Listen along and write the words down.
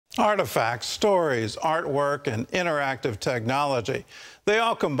Artifacts, stories, artwork, and interactive technology. They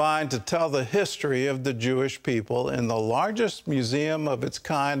all combine to tell the history of the Jewish people in the largest museum of its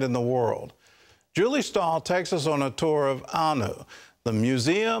kind in the world. Julie Stahl takes us on a tour of Anu, the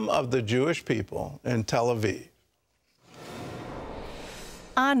Museum of the Jewish People in Tel Aviv.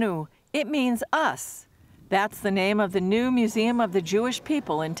 Anu, it means us. That's the name of the new Museum of the Jewish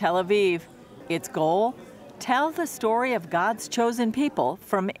People in Tel Aviv. Its goal? Tell the story of God's chosen people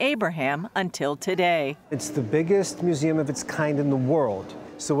from Abraham until today. It's the biggest museum of its kind in the world.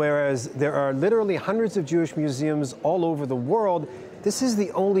 So whereas there are literally hundreds of Jewish museums all over the world, this is the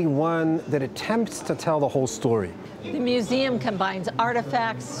only one that attempts to tell the whole story. The museum combines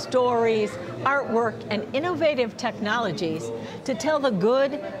artifacts, stories, artwork, and innovative technologies to tell the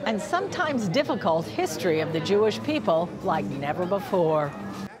good and sometimes difficult history of the Jewish people like never before.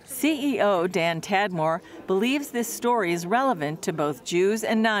 CEO Dan Tadmor believes this story is relevant to both Jews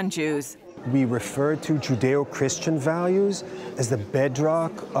and non-Jews. We refer to Judeo-Christian values as the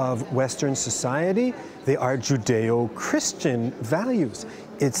bedrock of Western society. They are Judeo-Christian values.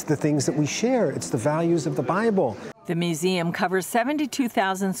 It's the things that we share. It's the values of the Bible. The museum covers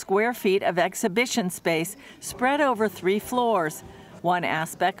 72,000 square feet of exhibition space spread over 3 floors. One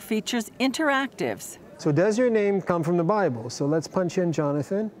aspect features interactives. So does your name come from the Bible? So let's punch in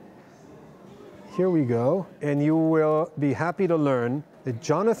Jonathan. Here we go. And you will be happy to learn that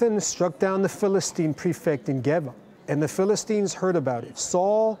Jonathan struck down the Philistine prefect in Geba, and the Philistines heard about it.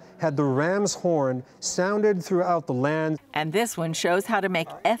 Saul had the ram's horn sounded throughout the land. And this one shows how to make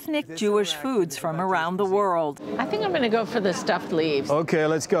ethnic Jewish foods from around the world. I think I'm going to go for the stuffed leaves. Okay,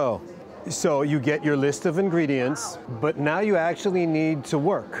 let's go. So you get your list of ingredients, but now you actually need to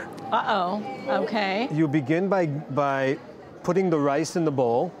work. Uh-oh, okay. You begin by putting the rice in the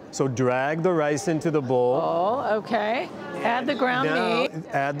bowl. So drag the rice into the bowl. Oh, okay. Add the ground meat.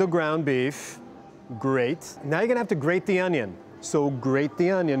 Add the ground beef. Great. Now you're gonna have to grate the onion. So grate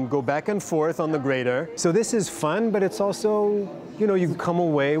the onion, go back and forth on the grater. So this is fun, but it's also, you come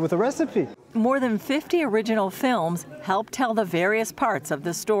away with a recipe. More than 50 original films help tell the various parts of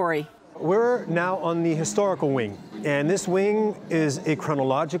the story. We're now on the historical wing, and this wing is a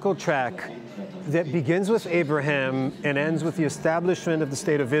chronological track that begins with Abraham and ends with the establishment of the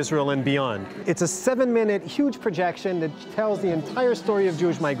State of Israel and beyond. It's a 7-minute huge projection that tells the entire story of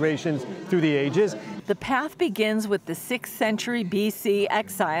Jewish migrations through the ages. The path begins with the 6th century BC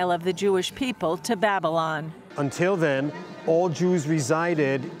exile of the Jewish people to Babylon. Until then, all Jews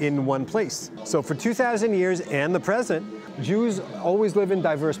resided in one place. So for 2,000 years and the present, Jews always live in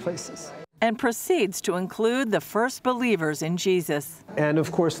diverse places. And proceeds to include the first believers in Jesus. And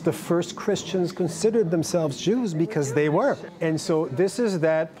of course, the first Christians considered themselves Jews because they were. And so this is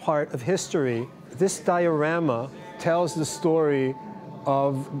that part of history. This diorama tells the story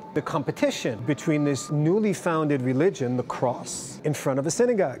of the competition between this newly founded religion, the cross, in front of a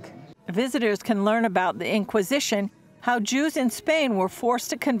synagogue. Visitors can learn about the Inquisition, how Jews in Spain were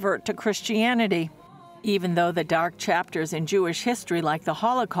forced to convert to Christianity. Even though the dark chapters in Jewish history like the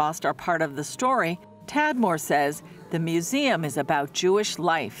Holocaust are part of the story, Tadmor says the museum is about Jewish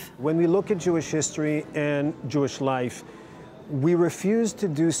life. When we look at Jewish history and Jewish life, we refuse to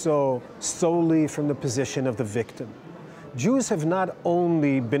do so solely from the position of the victim. Jews have not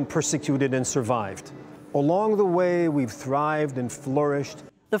only been persecuted and survived. Along the way, we've thrived and flourished.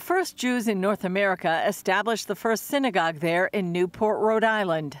 The first Jews in North America established the first synagogue there in Newport, Rhode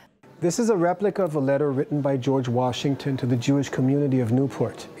Island. This is a replica of a letter written by George Washington to the Jewish community of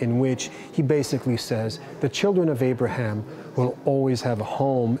Newport, in which he basically says the children of Abraham will always have a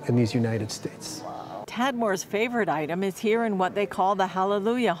home in these United States. Tadmor's favorite item is here in what they call the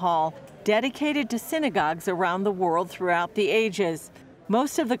Hallelujah Hall, dedicated to synagogues around the world throughout the ages.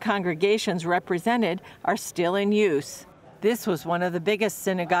 Most of the congregations represented are still in use. This was one of the biggest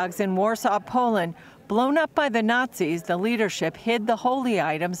synagogues in Warsaw, Poland. Blown up by the Nazis, the leadership hid the holy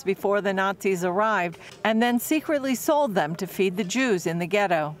items before the Nazis arrived and then secretly sold them to feed the Jews in the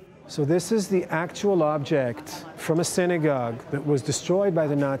ghetto. So this is the actual object from a synagogue that was destroyed by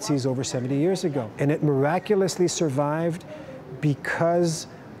the Nazis over 70 years ago. And it miraculously survived because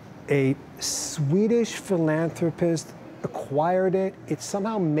a Swedish philanthropist acquired it. It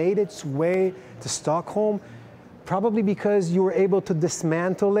somehow made its way to Stockholm, probably because you were able to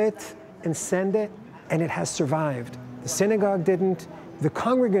dismantle it and send it. And it has survived. The synagogue didn't, the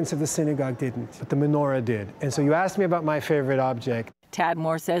congregants of the synagogue didn't, but the menorah did. And so you asked me about my favorite object.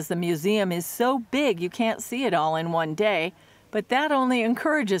 Tadmor says the museum is so big you can't see it all in one day, but that only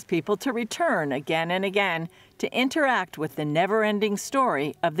encourages people to return again and again to interact with the never-ending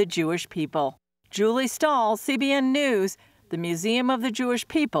story of the Jewish people. Julie Stahl, CBN News, the Museum of the Jewish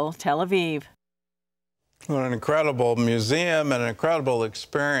People, Tel Aviv. What an incredible museum and an incredible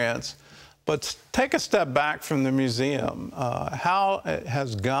experience. But take a step back from the museum. How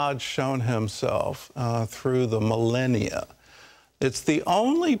has God shown himself through the millennia? It's the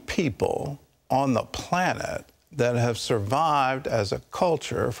only people on the planet that have survived as a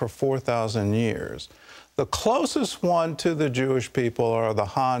culture for 4,000 years. The closest one to the Jewish people are the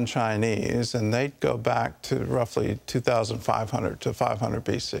Han Chinese, and they go back to roughly 2,500 to 500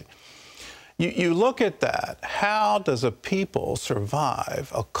 BC. You look at that. How does a people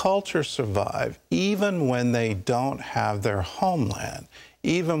survive, a culture survive, even when they don't have their homeland,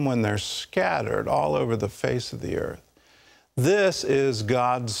 even when they're scattered all over the face of the earth? This is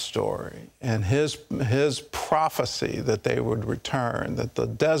God's story and his prophecy that they would return, that the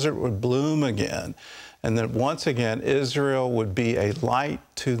desert would bloom again, and that once again Israel would be a light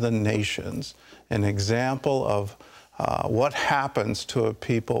to the nations, an example of what happens to a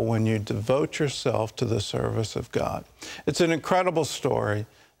people when you devote yourself to the service of God. It's an incredible story,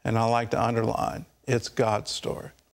 and I like to underline, it's God's story.